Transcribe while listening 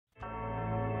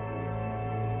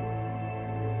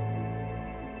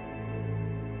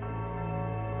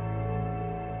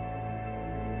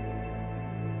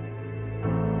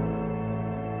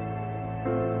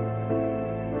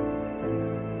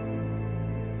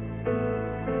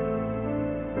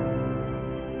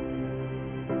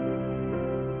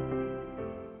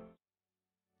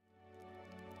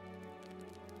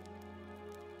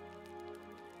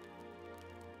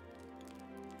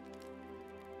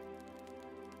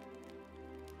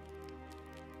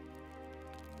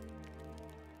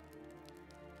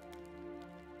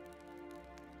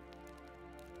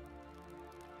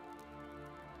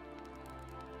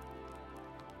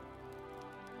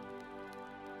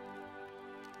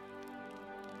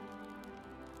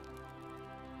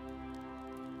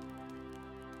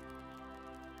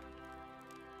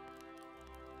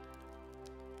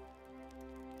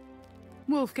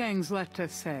Wolfgang's letter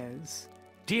says,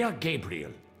 Dear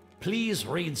Gabriel, please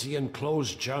read the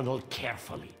enclosed journal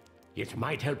carefully. It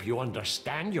might help you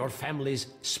understand your family's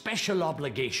special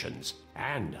obligations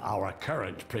and our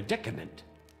current predicament.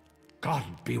 God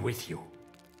be with you,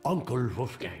 Uncle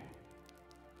Wolfgang.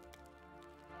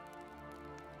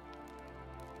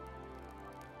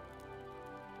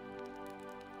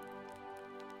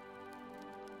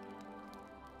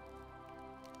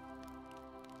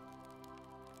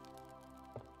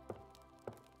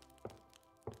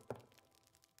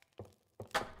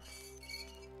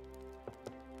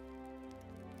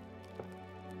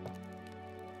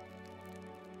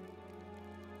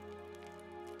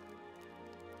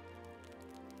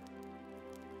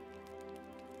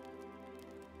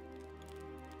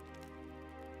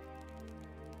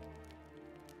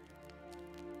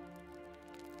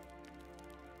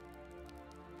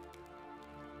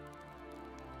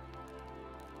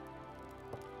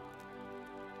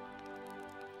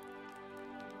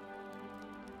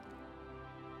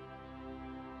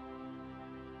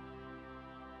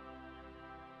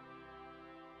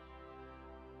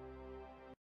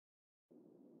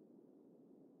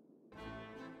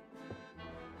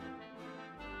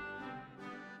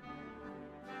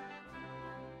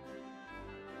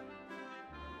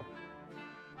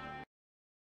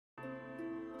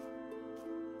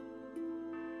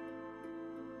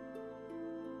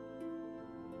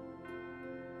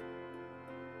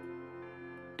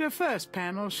 The first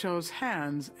panel shows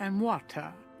hands and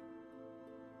water.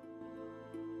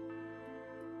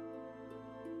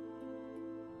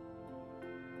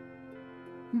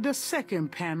 The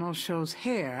second panel shows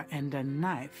hair and a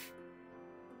knife.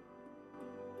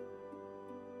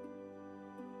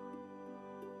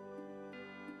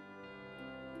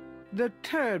 The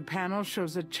third panel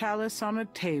shows a chalice on a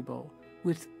table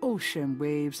with ocean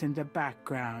waves in the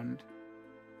background.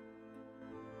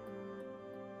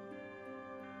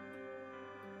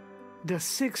 The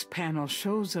sixth panel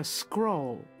shows a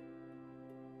scroll.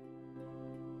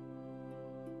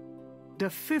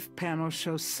 The fifth panel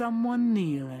shows someone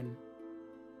kneeling.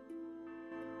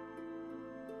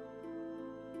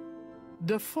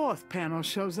 The fourth panel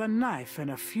shows a knife and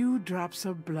a few drops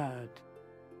of blood.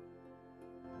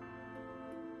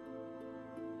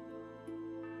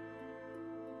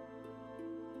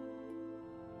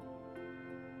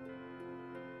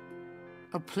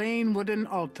 A plain wooden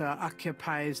altar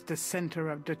occupies the center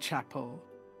of the chapel.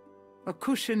 A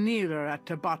cushion kneeler at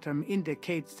the bottom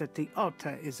indicates that the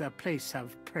altar is a place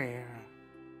of prayer.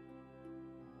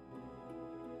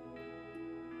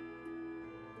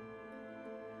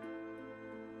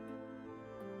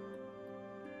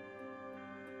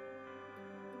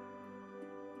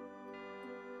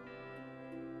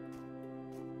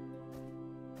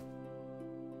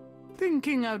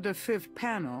 Thinking of the fifth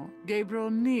panel,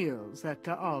 Gabriel kneels at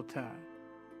the altar.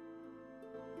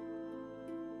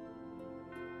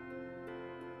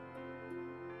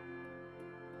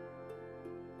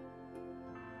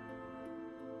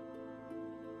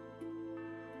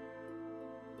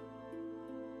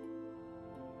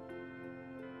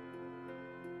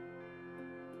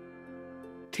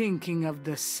 Thinking of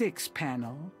the sixth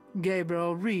panel,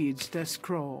 Gabriel reads the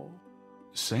scroll.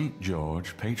 Saint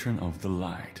George, patron of the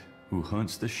light, who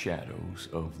hunts the shadows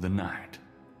of the night.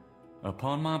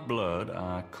 Upon my blood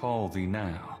I call thee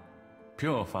now.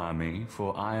 Purify me,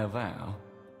 for I avow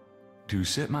to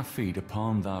set my feet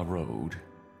upon thy road.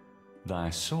 Thy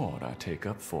sword I take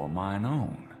up for mine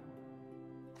own.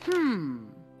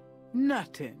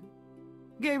 Nothing.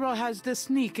 Gabriel has the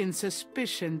sneaking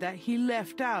suspicion that he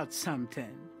left out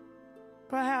something.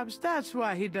 Perhaps that's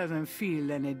why he doesn't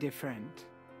feel any different.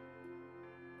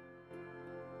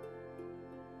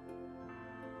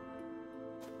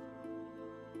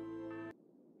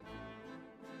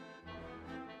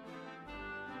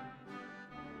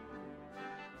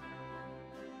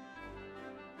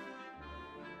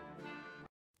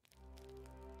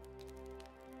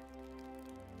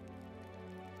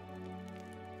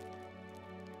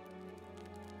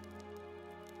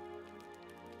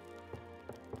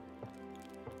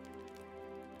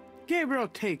 Gabriel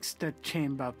takes the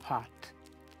chamber pot.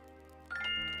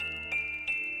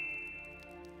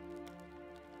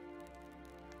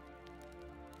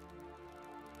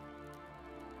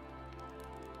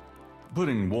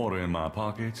 Putting water in my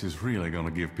pockets is really going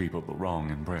to give people the wrong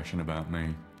impression about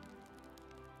me.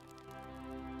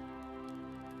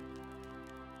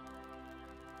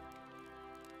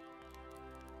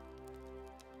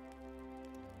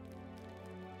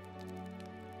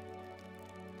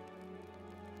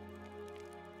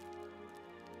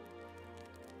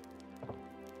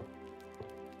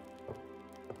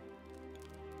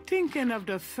 Thinking of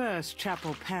the first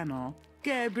chapel panel,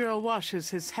 Gabriel washes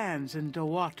his hands in the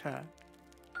water.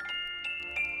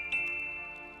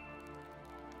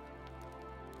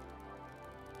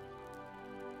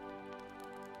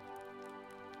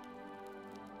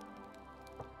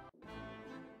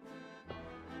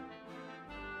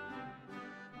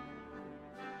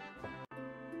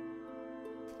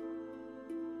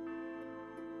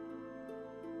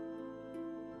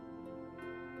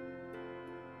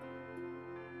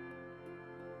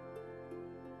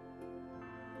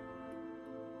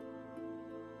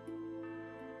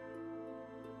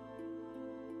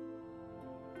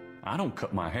 I don't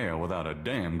cut my hair without a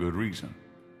damn good reason.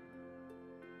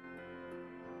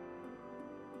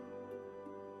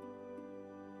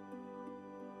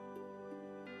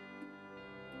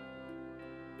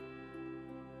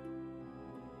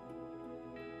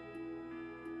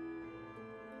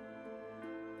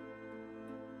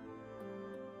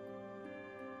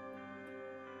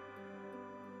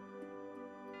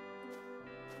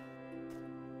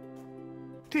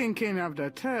 Thinking of the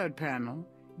third panel,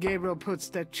 Gabriel puts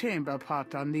the chamber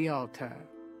pot on the altar.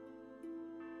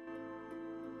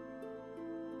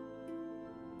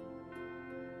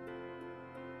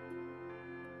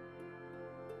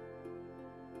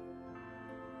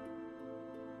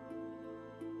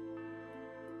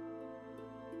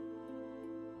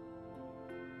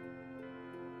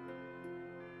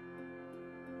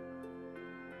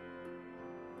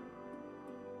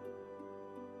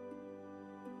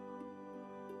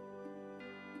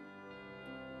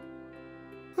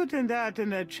 Putting that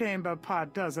in a chamber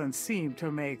pot doesn't seem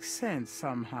to make sense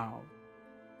somehow.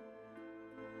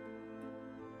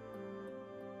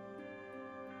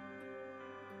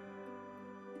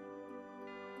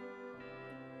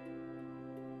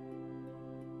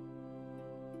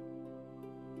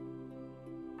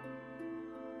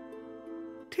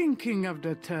 Thinking of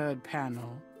the third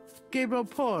panel, Gabriel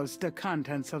pours the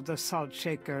contents of the salt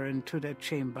shaker into the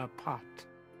chamber pot.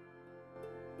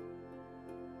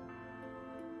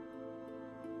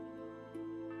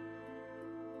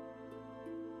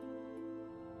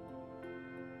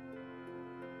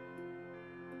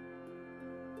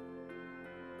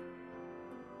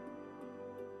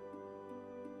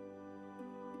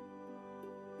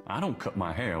 I don't cut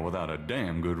my hair without a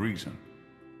damn good reason.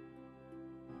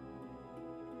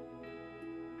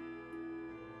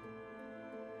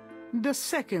 The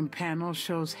second panel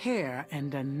shows hair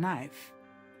and a knife.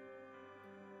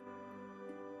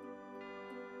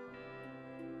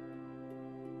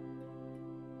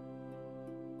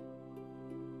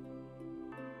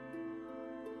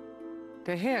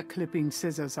 The hair clipping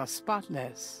scissors are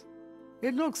spotless.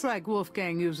 It looks like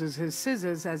Wolfgang uses his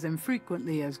scissors as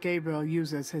infrequently as Gabriel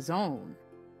uses his own.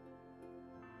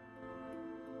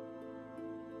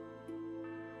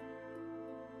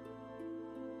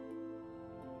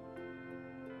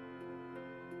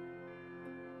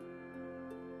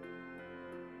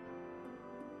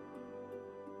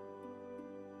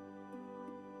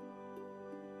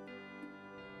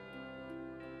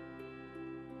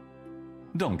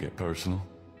 Don't get personal.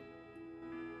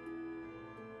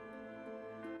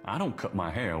 I don't cut my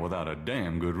hair without a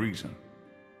damn good reason.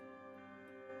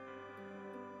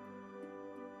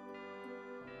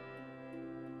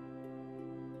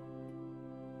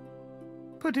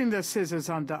 Putting the scissors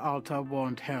on the altar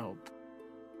won't help.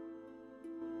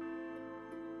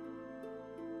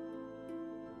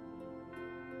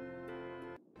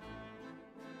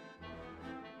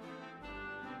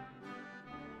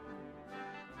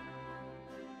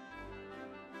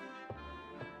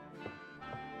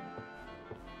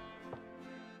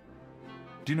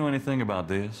 Do you know anything about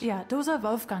this? Yeah, those are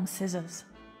Wolfgang's scissors.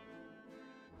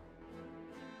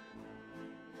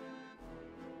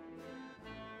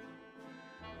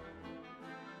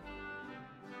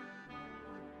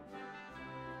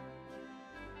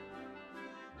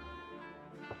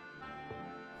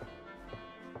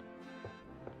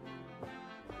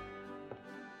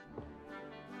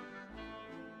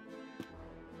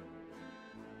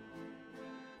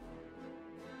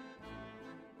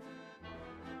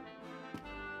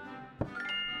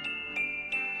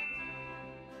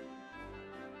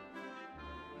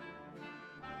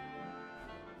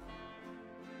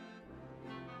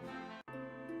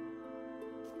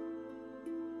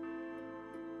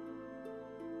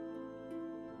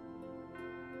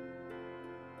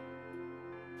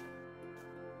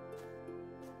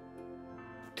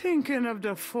 Thinking of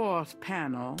the fourth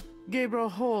panel, Gabriel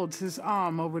holds his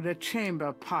arm over the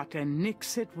chamber pot and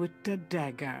nicks it with the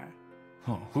dagger.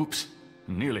 Oh, whoops.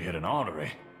 Nearly hit an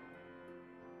artery.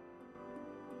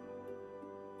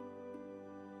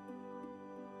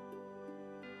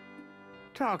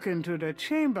 Talking to the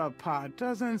chamber pot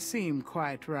doesn't seem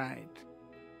quite right.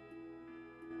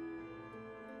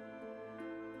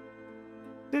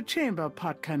 The chamber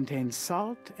pot contains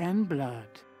salt and blood.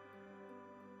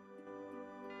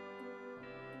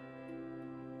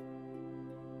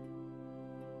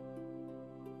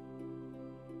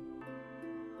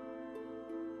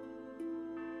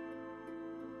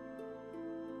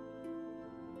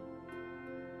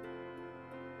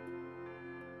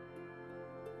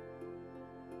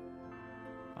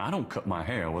 I don't cut my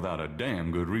hair without a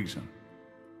damn good reason.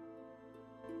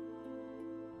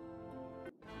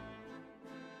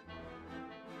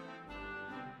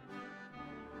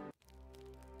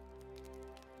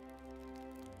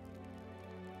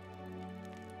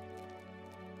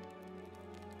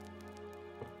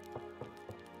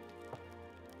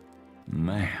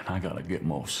 Man, I gotta get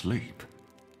more sleep.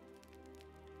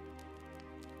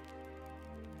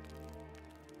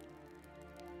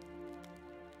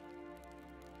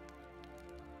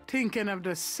 Thinking of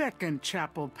the second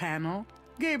chapel panel,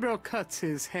 Gabriel cuts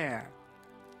his hair.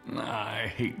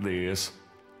 I hate this.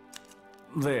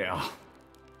 There.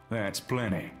 That's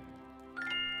plenty.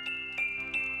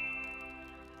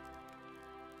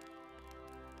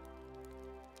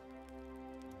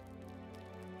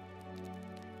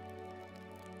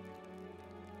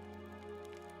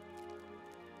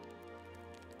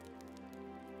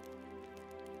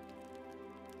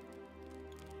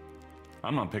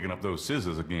 I'm not picking up those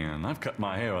scissors again. I've cut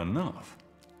my hair enough.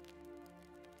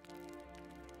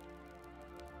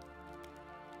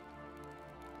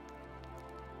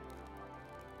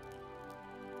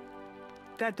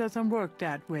 That doesn't work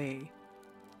that way.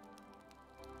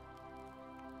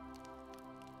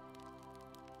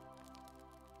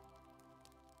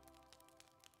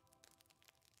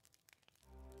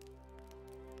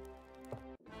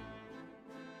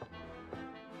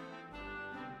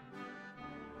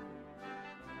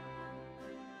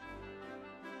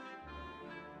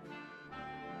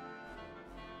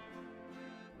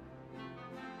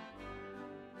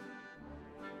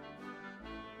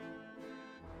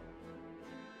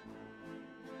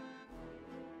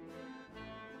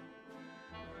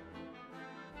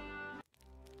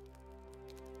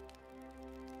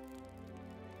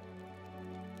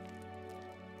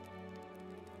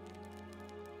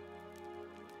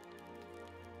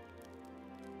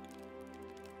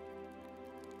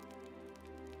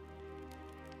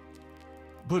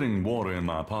 Putting water in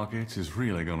my pockets is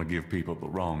really gonna give people the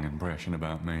wrong impression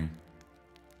about me.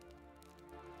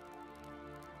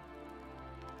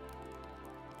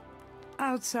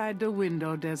 Outside the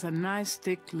window, there's a nice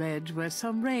thick ledge where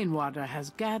some rainwater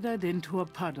has gathered into a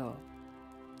puddle.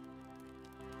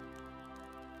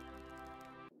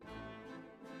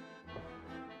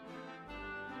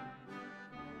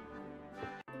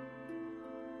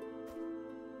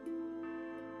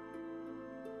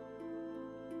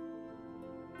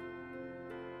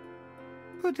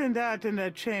 Putting that in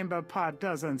a chamber pot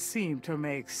doesn't seem to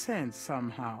make sense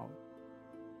somehow.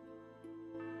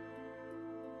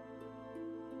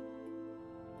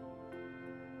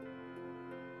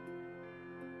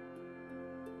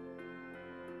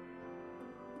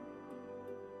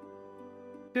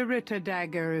 The Ritter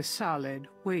dagger is solid,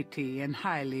 weighty, and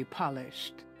highly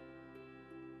polished.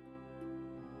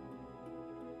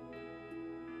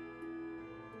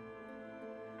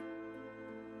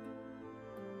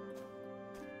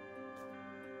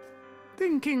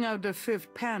 Thinking of the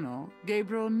fifth panel,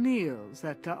 Gabriel kneels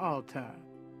at the altar.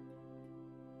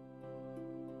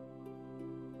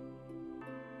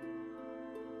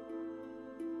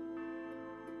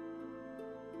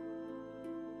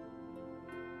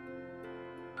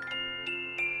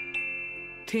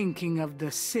 Thinking of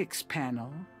the sixth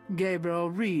panel, Gabriel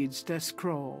reads the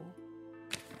scroll.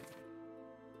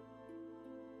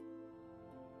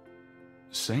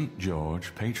 Saint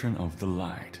George, patron of the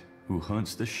light, who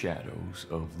hunts the shadows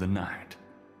of the night.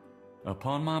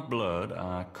 Upon my blood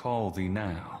I call thee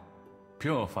now.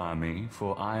 Purify me,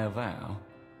 for I avow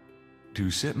to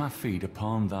set my feet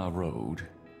upon thy road.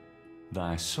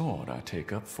 Thy sword I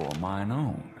take up for mine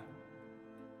own.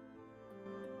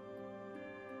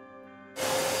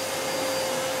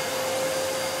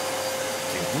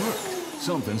 It worked.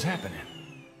 Something's happening.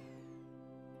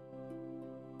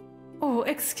 Oh,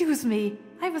 excuse me.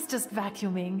 I was just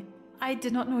vacuuming. I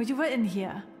did not know you were in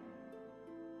here.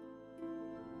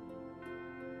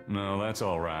 No, that's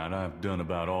all right. I've done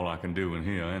about all I can do in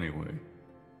here anyway.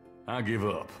 I give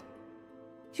up.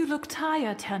 You look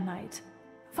tired, Herr Knight.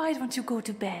 Why don't you go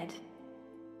to bed?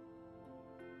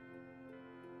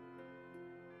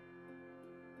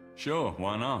 Sure,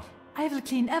 why not? I will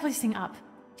clean everything up.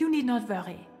 You need not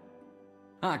worry.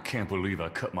 I can't believe I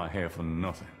cut my hair for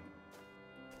nothing.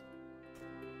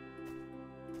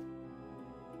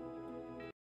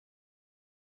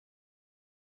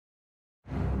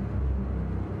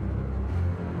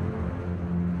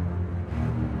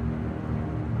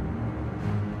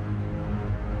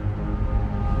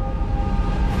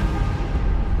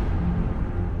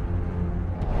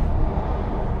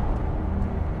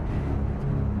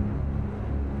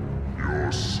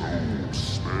 Your soul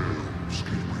smells,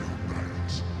 Gabriel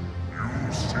Knight.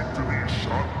 You seek to be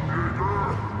Schattenjäger?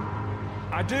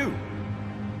 I do.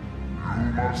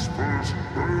 You must first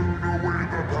burn away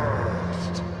the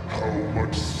past. How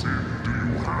much sin do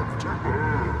you have to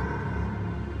burn?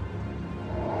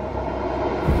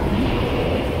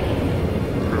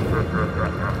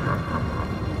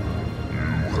 You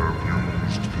have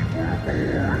used people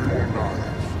all your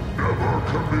life, never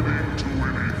committing to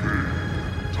anything.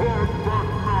 Turn back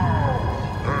now,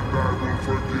 and I will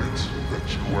forget that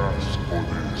you asked for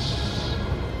this.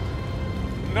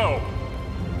 No.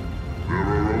 There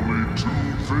are only two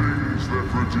things that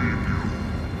redeem you.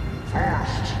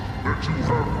 First, that you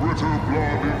have bitter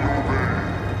blood in your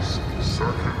veins.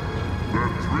 Second,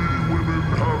 that 3 women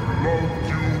have loved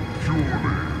you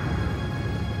purely.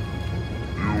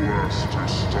 You asked to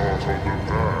start on the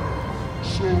path,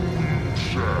 so you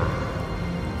shall.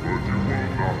 But you will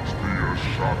not be a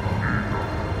Schattenjäger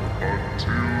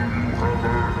until you have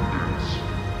earned it.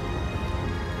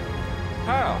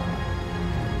 How?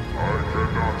 I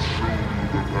cannot show you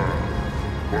the path,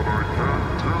 but I can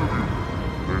tell you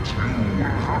that you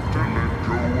will have to let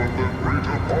go of the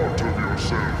greater part of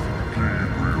yourself,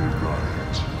 Gabriel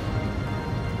Knight.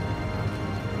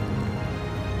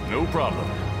 No problem.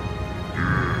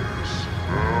 Yes,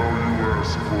 now you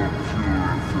ask for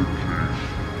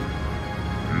purification.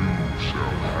 You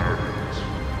shall have it.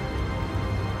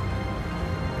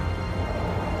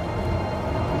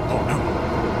 Oh no!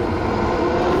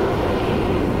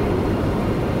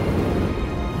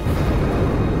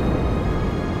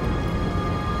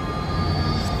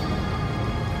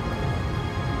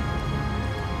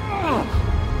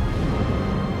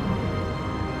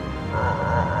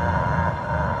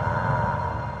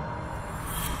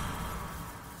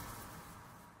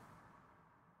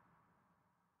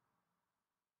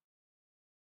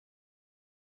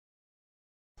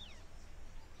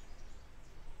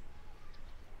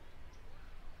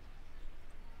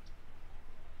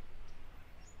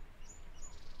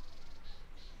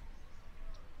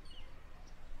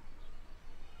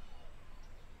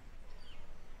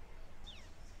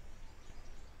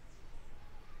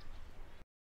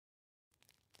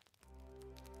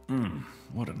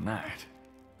 What a night.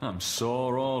 I'm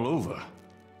sore all over.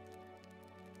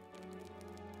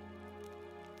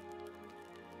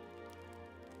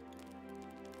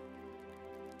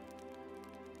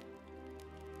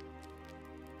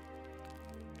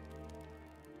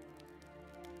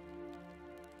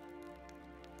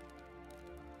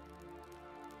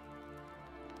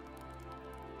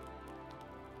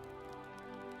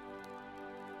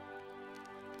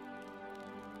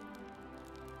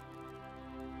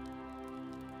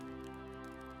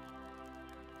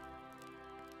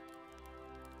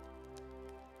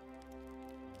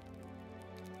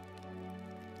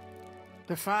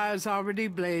 The fire's already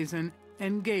blazing,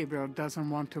 and Gabriel doesn't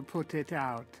want to put it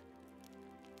out.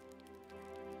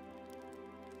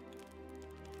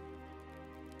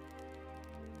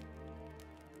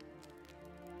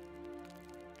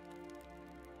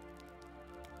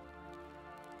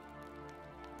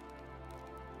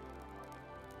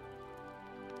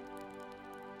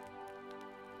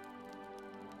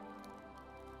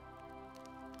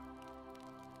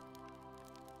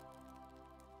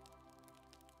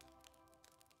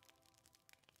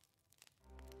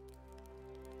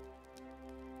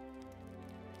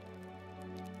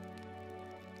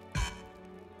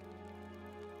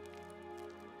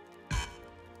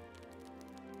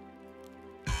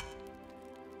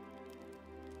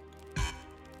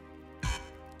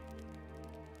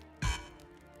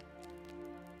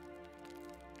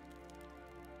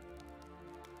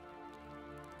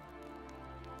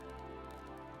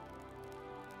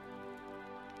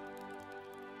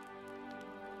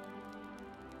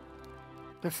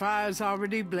 The fire's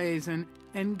already blazing,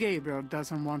 and Gabriel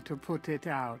doesn't want to put it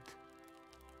out.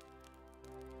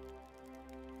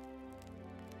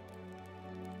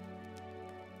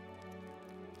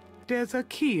 There's a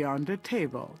key on the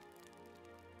table.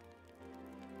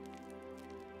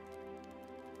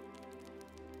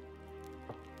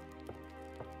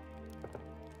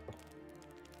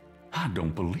 I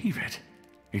don't believe it.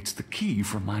 It's the key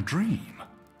from my dream.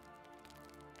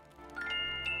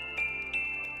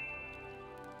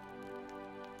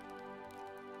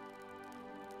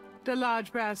 The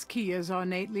large brass key is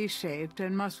ornately shaped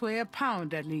and must weigh a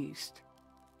pound at least.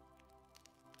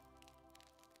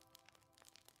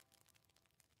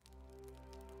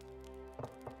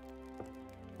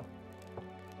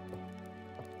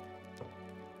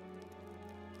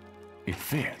 It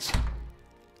fits.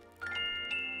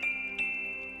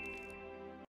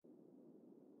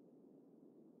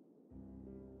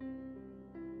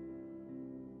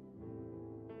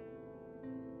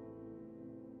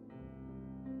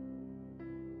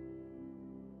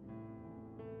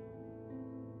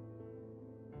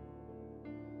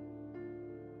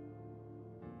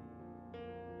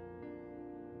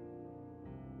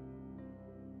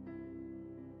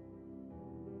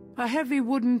 A heavy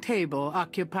wooden table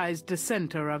occupies the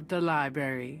center of the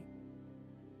library.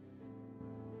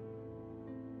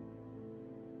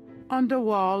 On the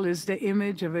wall is the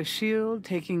image of a shield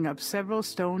taking up several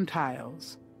stone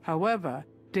tiles. However,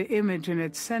 the image in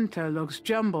its center looks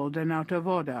jumbled and out of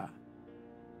order.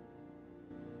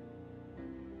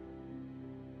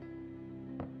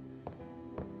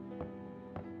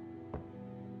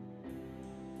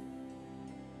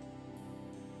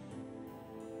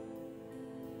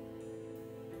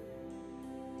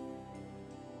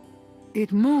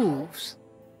 It moves.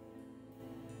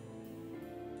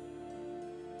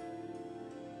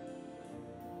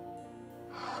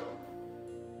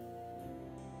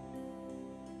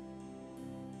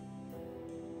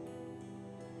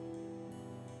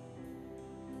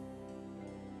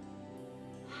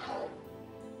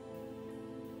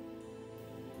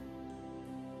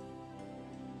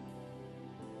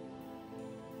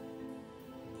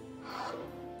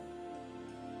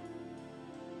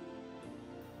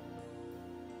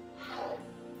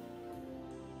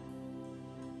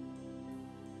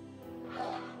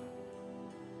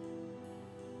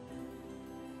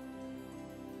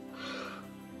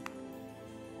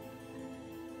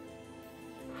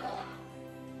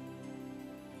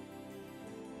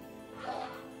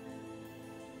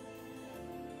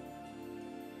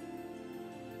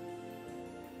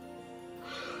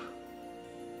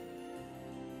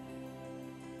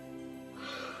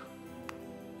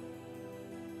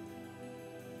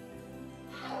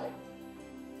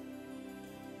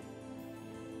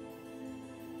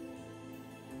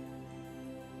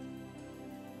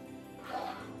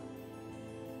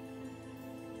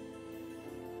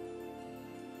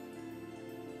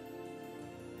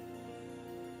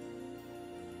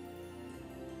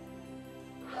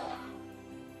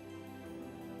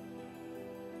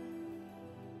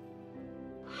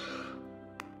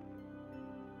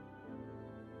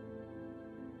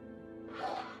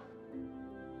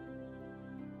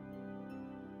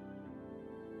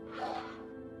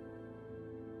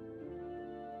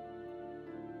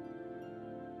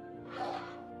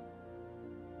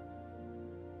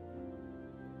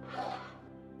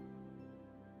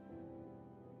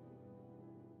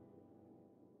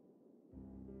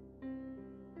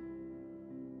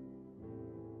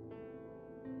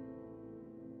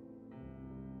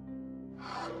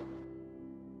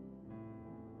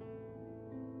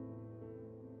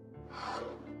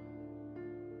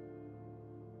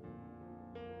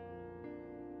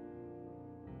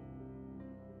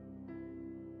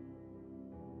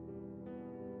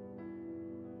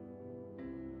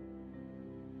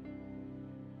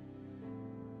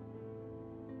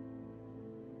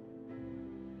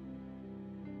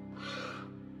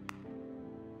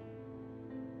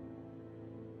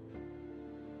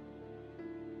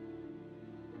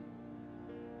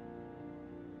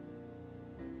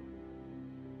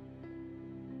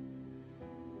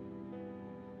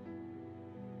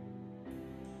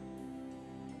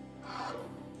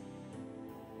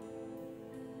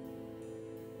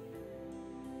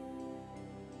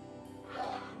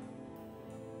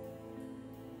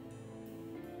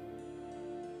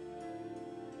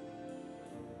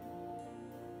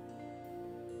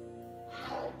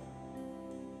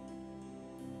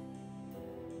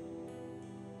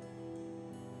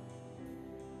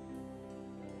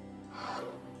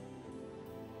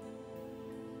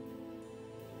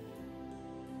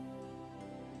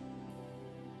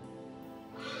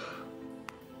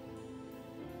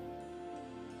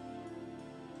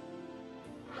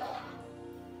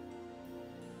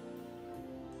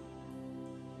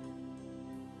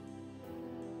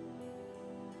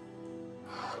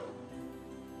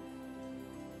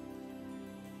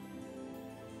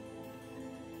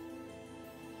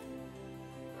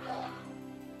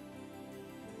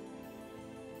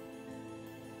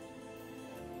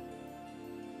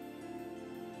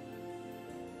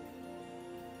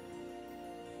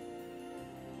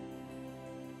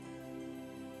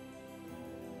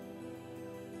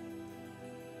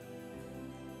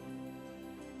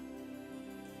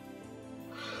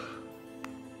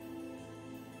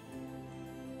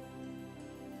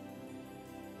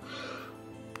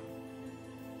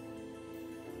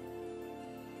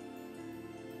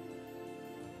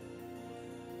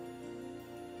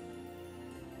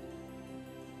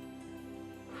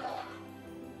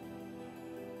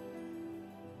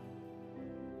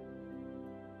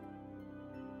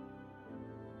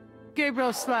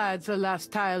 Gabriel slides the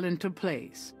last tile into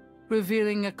place,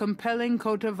 revealing a compelling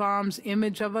coat of arms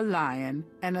image of a lion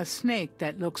and a snake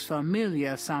that looks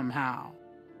familiar somehow.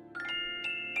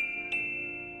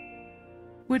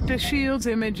 With the shield's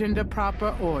image in the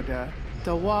proper order,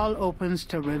 the wall opens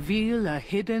to reveal a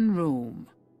hidden room.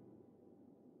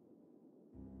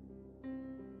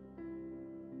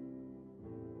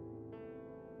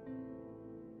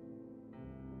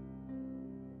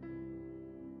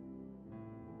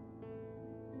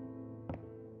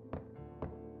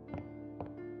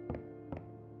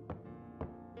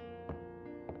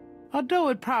 Although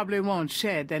it probably won't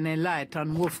shed any light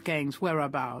on Wolfgang's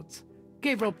whereabouts,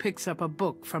 Gabriel picks up a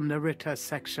book from the Ritter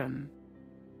section.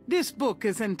 This book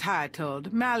is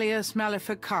entitled Malleus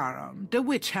Maleficarum, The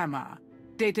Witch Hammer,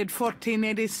 dated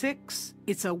 1486.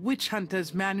 It's a witch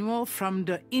hunter's manual from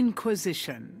the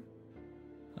Inquisition.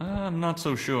 I'm not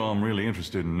so sure I'm really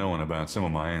interested in knowing about some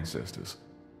of my ancestors.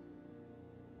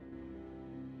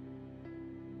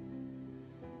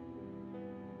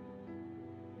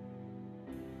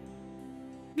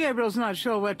 Gabriel's not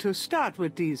sure where to start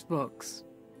with these books.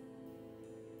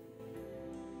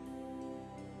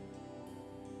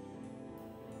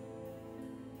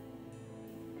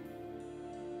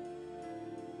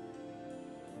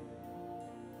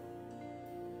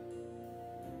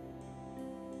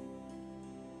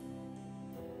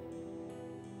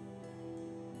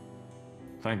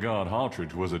 Thank God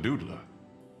Hartridge was a doodler.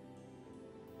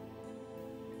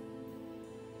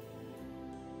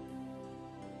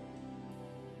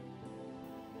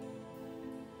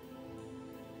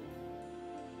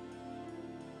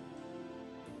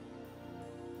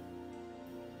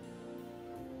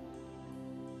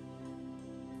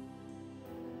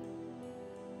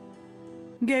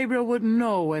 Gabriel wouldn't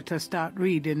know where to start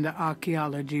reading the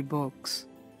archaeology books.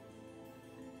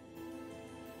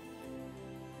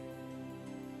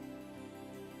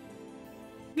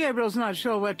 Gabriel's not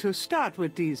sure where to start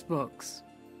with these books.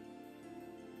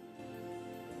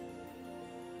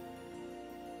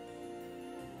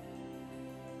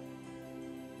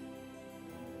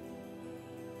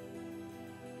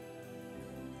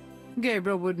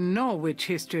 Gabriel wouldn't know which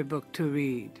history book to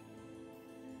read.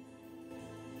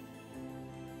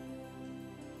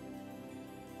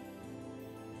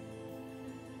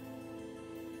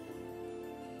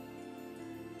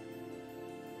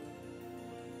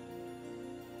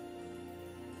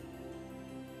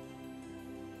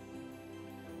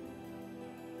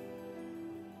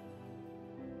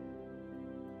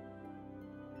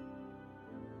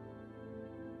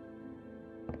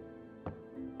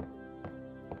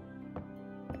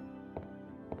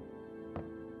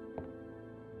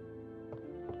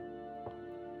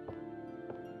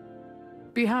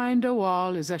 Behind the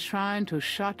wall is a shrine to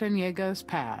Schottenjäger's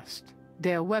past,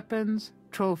 their weapons,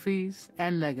 trophies,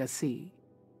 and legacy.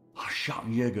 A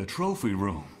Schottenjäger trophy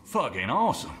room. Fucking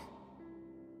awesome.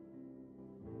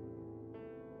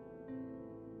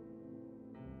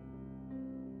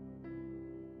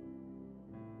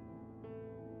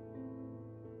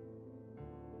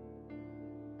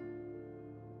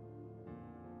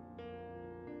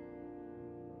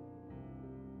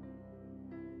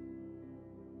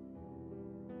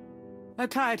 A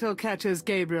title catches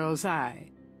Gabriel's eye,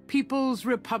 People's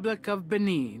Republic of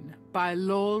Benin by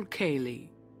Lowell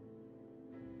Cayley.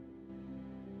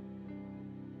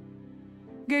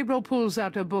 Gabriel pulls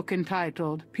out a book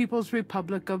entitled People's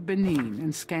Republic of Benin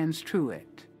and scans through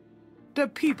it. The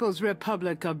People's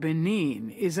Republic of Benin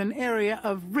is an area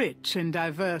of rich and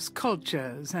diverse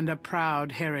cultures and a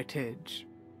proud heritage.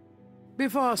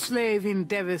 Before slaving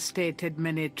devastated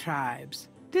many tribes,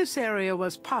 this area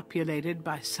was populated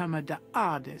by some of the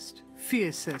oddest,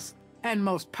 fiercest, and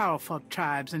most powerful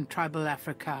tribes in tribal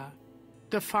Africa.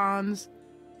 The Fons,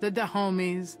 the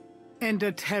Dahomies, and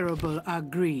the terrible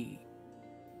Agri.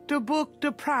 The book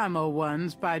The Primal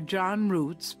Ones by John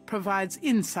Roots provides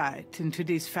insight into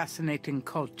these fascinating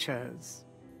cultures.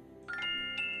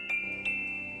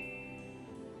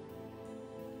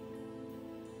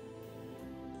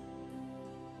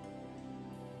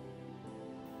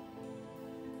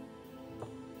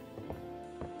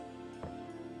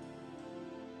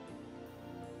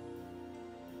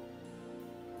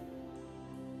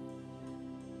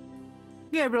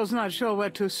 Gabriel's not sure where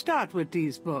to start with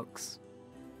these books.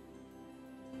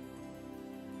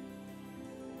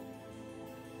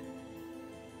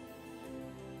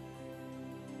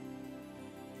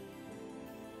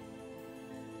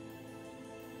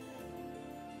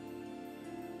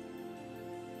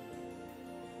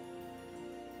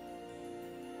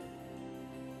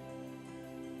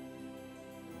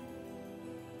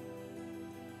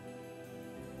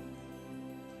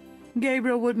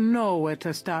 Gabriel wouldn't know where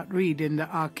to start reading the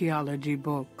archaeology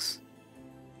books.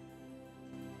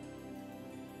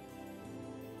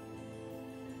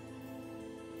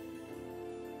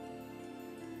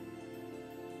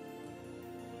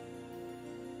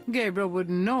 Gabriel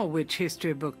wouldn't know which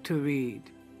history book to read.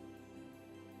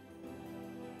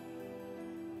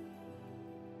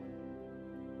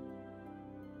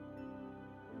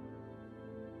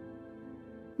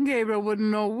 Gabriel wouldn't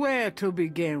know where to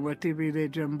begin with the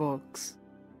religion books.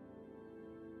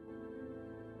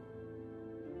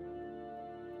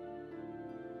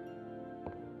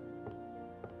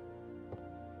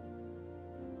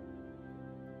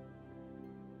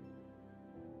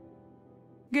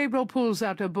 Gabriel pulls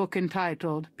out a book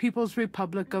entitled People's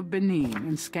Republic of Benin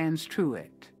and scans through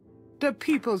it. The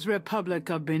People's Republic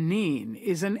of Benin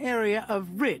is an area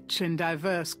of rich and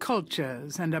diverse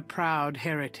cultures and a proud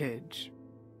heritage.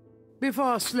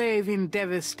 Before slaving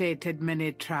devastated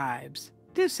many tribes,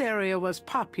 this area was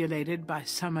populated by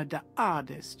some of the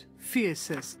oddest,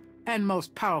 fiercest, and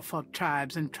most powerful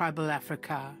tribes in tribal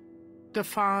Africa: the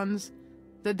Fons,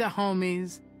 the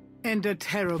Dahomies, and the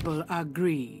terrible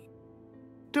Agri.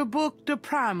 The book The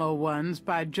Primal Ones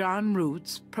by John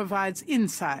Roots provides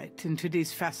insight into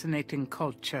these fascinating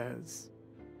cultures.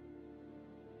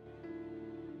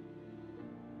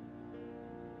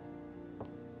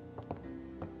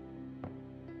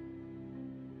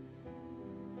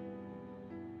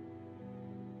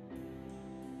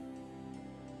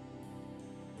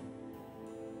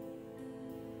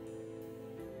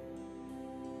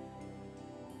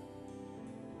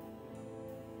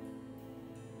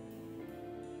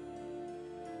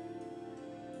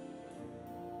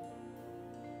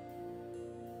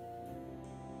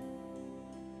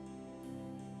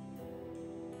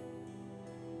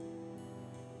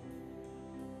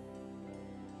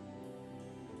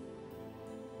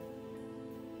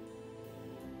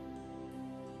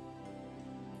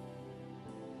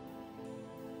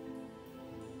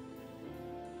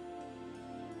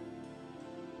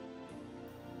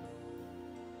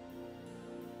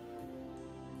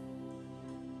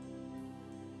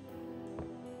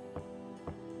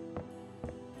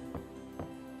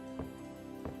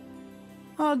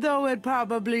 Although it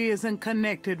probably isn't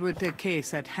connected with the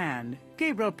case at hand,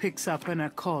 Gabriel picks up an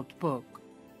occult book.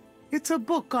 It's a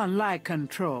book on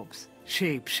lycanthropes,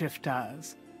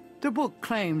 shapeshifters. The book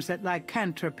claims that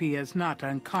lycanthropy is not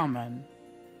uncommon.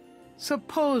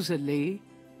 Supposedly,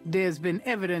 there's been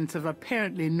evidence of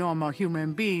apparently normal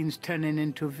human beings turning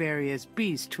into various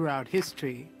beasts throughout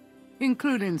history,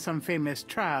 including some famous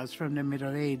trials from the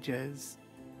Middle Ages.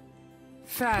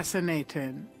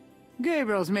 Fascinating.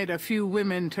 Gabriel's made a few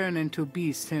women turn into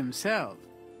beasts himself.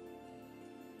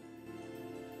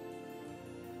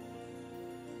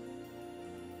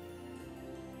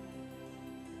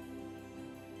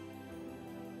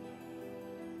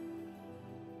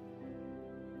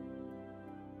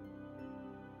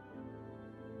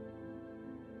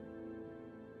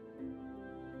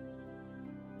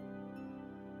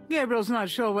 Gabriel's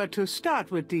not sure where to start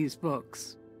with these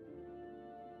books.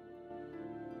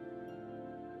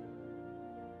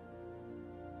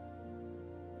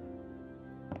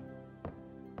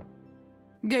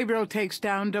 Gabriel takes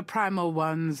down the Primal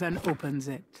Ones and opens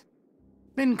it.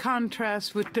 In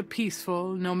contrast with the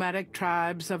peaceful, nomadic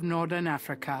tribes of northern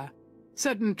Africa,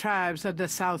 certain tribes of the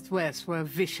southwest were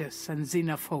vicious and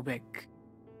xenophobic.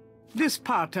 This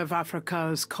part of Africa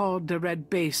is called the Red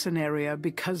Basin area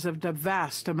because of the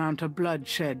vast amount of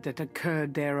bloodshed that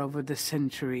occurred there over the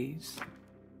centuries.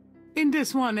 In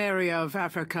this one area of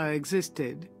Africa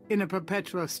existed, in a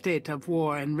perpetual state of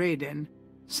war and raiding,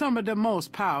 some of the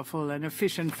most powerful and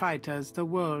efficient fighters the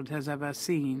world has ever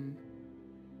seen.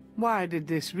 Why did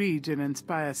this region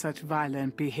inspire such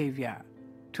violent behavior?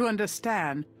 To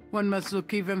understand, one must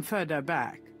look even further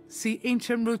back. See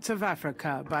Ancient Roots of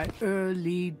Africa by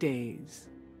Early Days.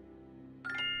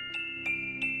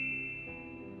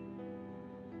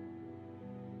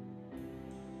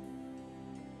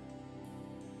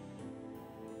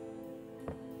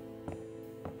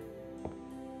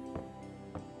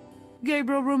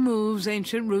 Gabriel removes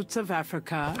Ancient Roots of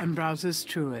Africa and browses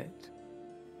through it.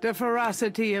 The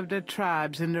ferocity of the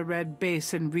tribes in the Red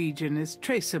Basin region is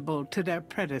traceable to their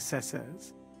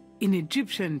predecessors. In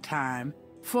Egyptian time,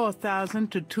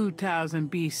 4000 to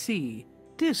 2000 BC,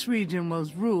 this region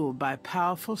was ruled by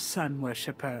powerful sun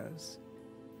worshippers.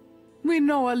 We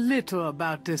know a little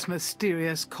about this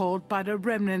mysterious cult by the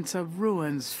remnants of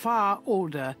ruins far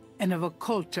older and of a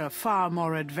culture far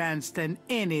more advanced than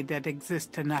any that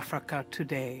exists in Africa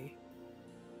today.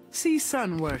 See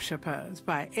Sun Worshippers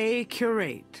by A.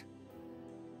 Curate.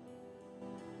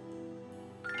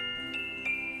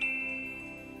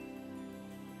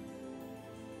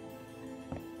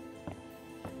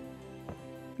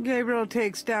 Gabriel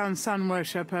takes down sun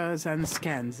worshippers and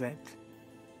scans it.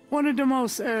 One of the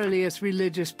most earliest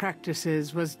religious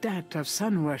practices was that of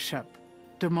sun worship.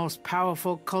 The most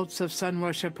powerful cults of sun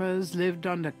worshippers lived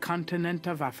on the continent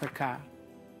of Africa.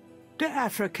 The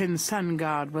African sun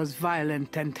god was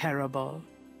violent and terrible,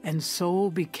 and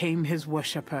so became his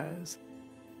worshippers.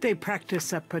 They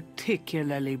practiced a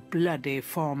particularly bloody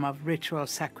form of ritual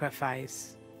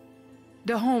sacrifice.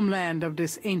 The homeland of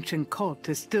this ancient cult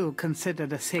is still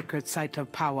considered a sacred site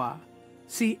of power.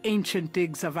 See Ancient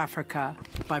Digs of Africa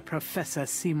by Professor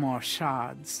Seymour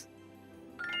Shards.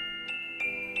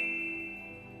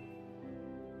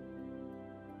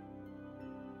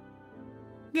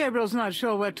 Gabriel's not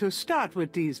sure where to start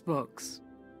with these books.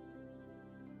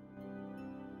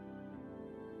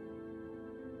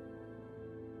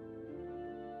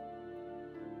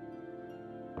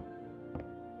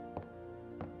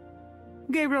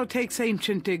 Gabriel takes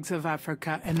Ancient Digs of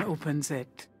Africa and opens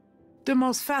it. The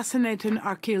most fascinating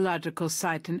archaeological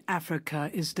site in Africa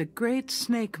is the Great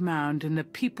Snake Mound in the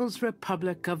People's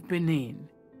Republic of Benin,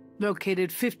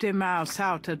 located 50 miles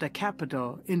south of the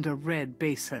capital in the Red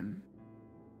Basin.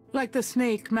 Like the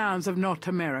snake mounds of North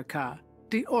America,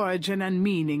 the origin and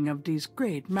meaning of these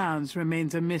great mounds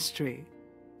remains a mystery,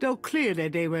 though clearly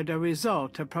they were the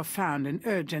result of profound and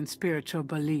urgent spiritual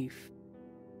belief.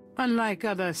 Unlike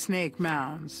other snake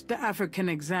mounds, the African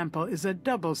example is a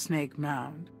double snake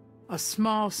mound, a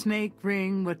small snake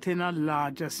ring within a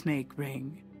larger snake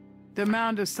ring. The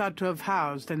mound is thought to have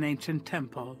housed an ancient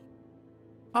temple.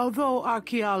 Although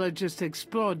archaeologists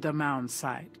explored the mound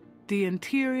site, the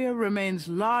interior remains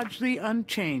largely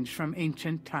unchanged from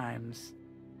ancient times.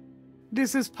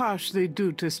 This is partially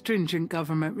due to stringent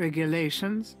government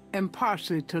regulations and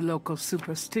partially to local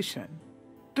superstition.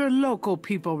 The local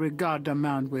people regard the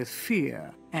mound with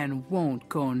fear and won't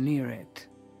go near it.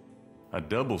 A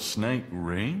double snake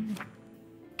ring?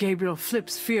 Gabriel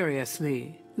flips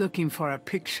furiously, looking for a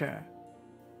picture.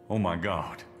 Oh my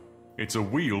God, it's a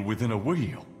wheel within a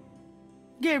wheel.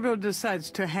 Gabriel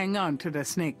decides to hang on to the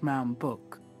Snake Mound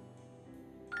book.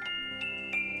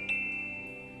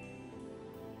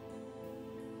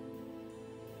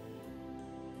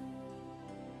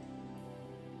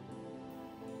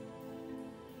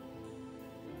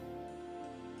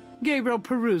 Gabriel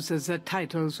peruses the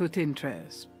titles with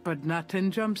interest, but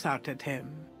nothing jumps out at him.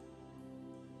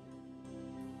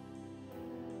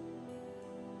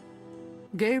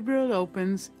 Gabriel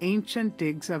opens Ancient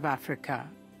Digs of Africa.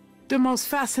 The most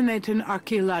fascinating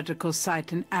archaeological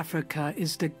site in Africa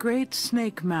is the Great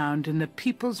Snake Mound in the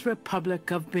People's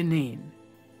Republic of Benin,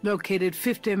 located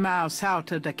 50 miles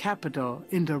south of the capital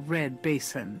in the Red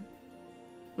Basin.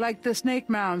 Like the snake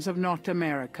mounds of North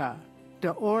America,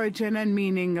 the origin and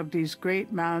meaning of these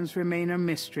great mounds remain a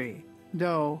mystery,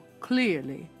 though,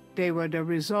 clearly, they were the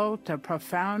result of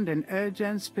profound and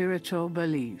urgent spiritual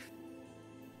belief.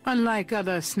 Unlike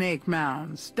other snake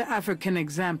mounds, the African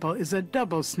example is a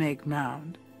double snake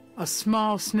mound, a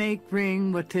small snake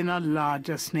ring within a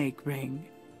larger snake ring.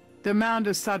 The mound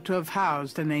is thought to have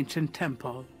housed an ancient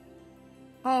temple.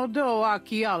 Although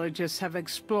archaeologists have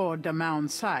explored the mound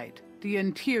site, the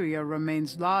interior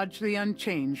remains largely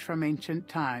unchanged from ancient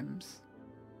times.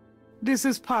 This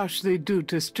is partially due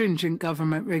to stringent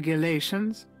government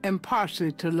regulations and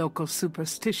partially to local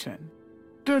superstition.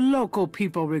 The local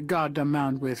people regard the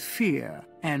mound with fear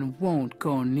and won't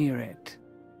go near it.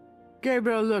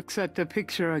 Gabriel looks at the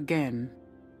picture again.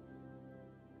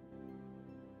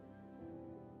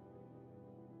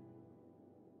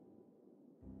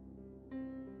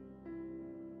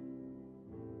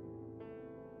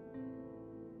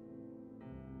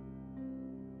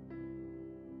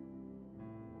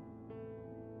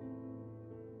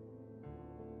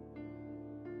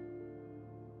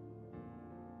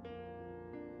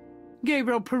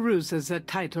 Gabriel peruses the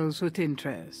titles with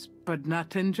interest, but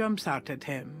nothing jumps out at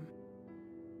him.